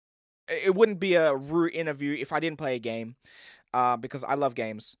it wouldn't be a root interview if I didn't play a game, because I love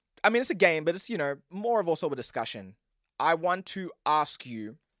games. I mean, it's a game, but it's, more of also a discussion. I want to ask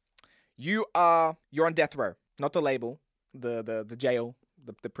you, you're on death row, not the label, the jail,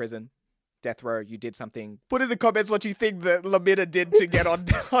 the prison, death row. You did something. Put in the comments what you think that Lamira did to get on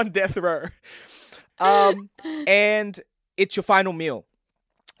death row. And it's your final meal.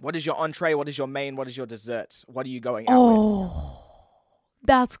 What is your entree? What is your main? What is your dessert? What are you going out with? Oh,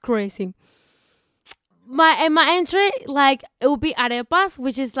 that's crazy. My entree, like, it would be arepas,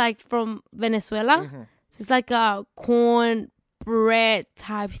 which is like from Venezuela. Mm-hmm. So it's like a corn bread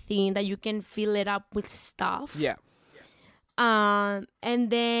type thing that you can fill it up with stuff. Yeah. And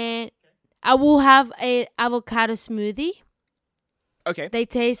then I will have a avocado smoothie. Okay. They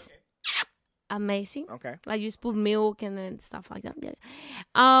taste amazing. Okay. Like, you just put milk and then stuff like that. Yeah.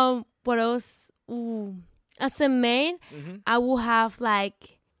 What else? Ooh. As a main, I will have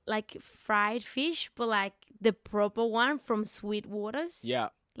like fried fish, but like the proper one from Sweet Waters. Yeah.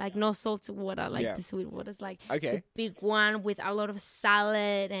 Like, no salted water, like the Sweet Waters. Like, Okay. the big one with a lot of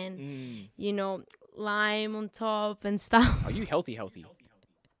salad and, lime on top and stuff. Are you healthy?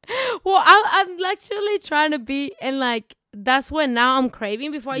 Well, I'm actually trying to be, and like, that's when now I'm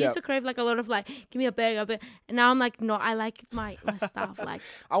craving. Before I used to crave like a lot of like, give me a burger, and now I'm like, no, I like my stuff. Like,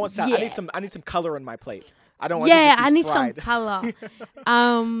 I want salad. yeah. I need some color on my plate. I don't want it to just be I need fried. some color.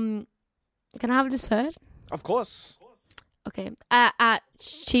 Can I have dessert? Of course. Okay.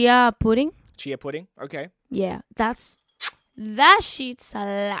 Chia pudding. Chia pudding. Okay. Yeah, that shit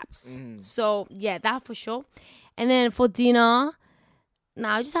slaps. So yeah, that for sure. And then for dinner,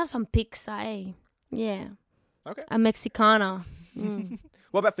 I just have some pizza. Yeah. Okay. A Mexicana.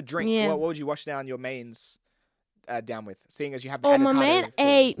 What about for drink? Yeah. What would you wash down your mains down with? Seeing as you have the Oh, my avocado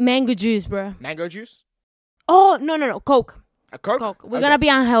man, mango juice, bro. mango juice. Oh, no, Coke. A Coke. We're gonna be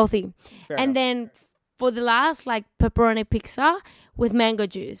unhealthy. Fair and enough. then for the last, like, pepperoni pizza with mango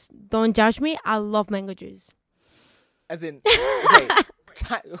juice. Don't judge me. I love mango juice. As in,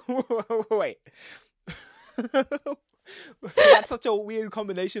 wait. That's such a weird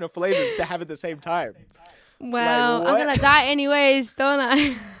combination of flavors to have at the same time. Well, Like, I'm what? gonna die anyways, don't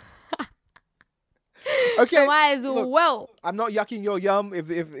I? Okay. So might as look, well. I'm not yucking your yum. If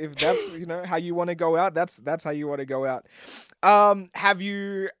that's how you want to go out, that's how you want to go out. Have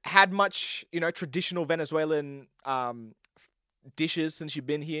you had much traditional Venezuelan dishes since you've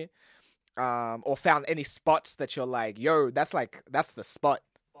been here, or found any spots that you're like, yo, that's the spot?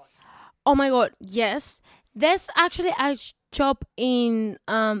 Oh my god, yes. There's actually a shop in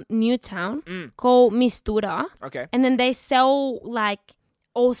Newtown called Mistura. Okay. And then they sell like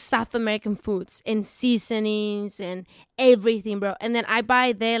all South American foods and seasonings and everything, bro. And then I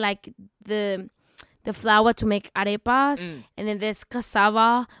buy there like the flour to make arepas. And then there's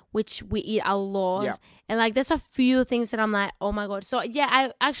cassava, which we eat a lot. Yeah. And like there's a few things that I'm like, oh my god. So yeah,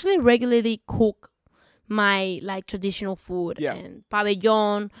 I actually regularly cook my like traditional food. Yeah. And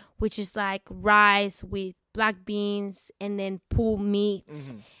pabellon, which is like rice with black beans and then pulled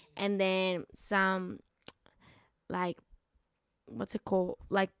meat. And then some like, what's it called?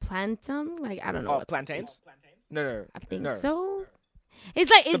 Like plantain? Like, I don't know. Oh, plantains? No. I think no. so. It's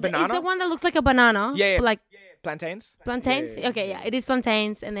like, it's banana? the one that looks like a banana. Yeah. But like Plantains? plantains? Yeah. Okay, yeah. It is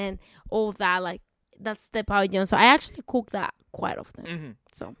plantains and then all that, like, that's the pabellon. So I actually cook that quite often.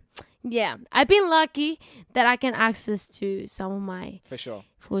 So, yeah. I've been lucky that I can access to some of my For sure.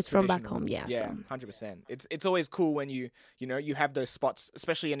 foods from back Traditional. home. Yeah. Yeah, So. 100%. It's always cool when you have those spots,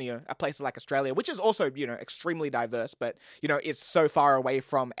 especially in a place like Australia, which is also extremely diverse, but it's so far away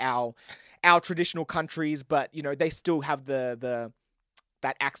from our traditional countries, but they still have the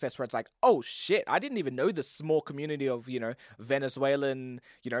that access where it's like, oh shit, I didn't even know this small community of Venezuelan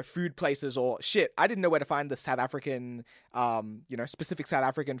food places, or shit, I didn't know where to find the South African specific South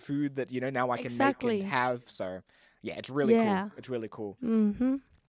African food that now I can make and have. So yeah, it's really cool. It's really cool.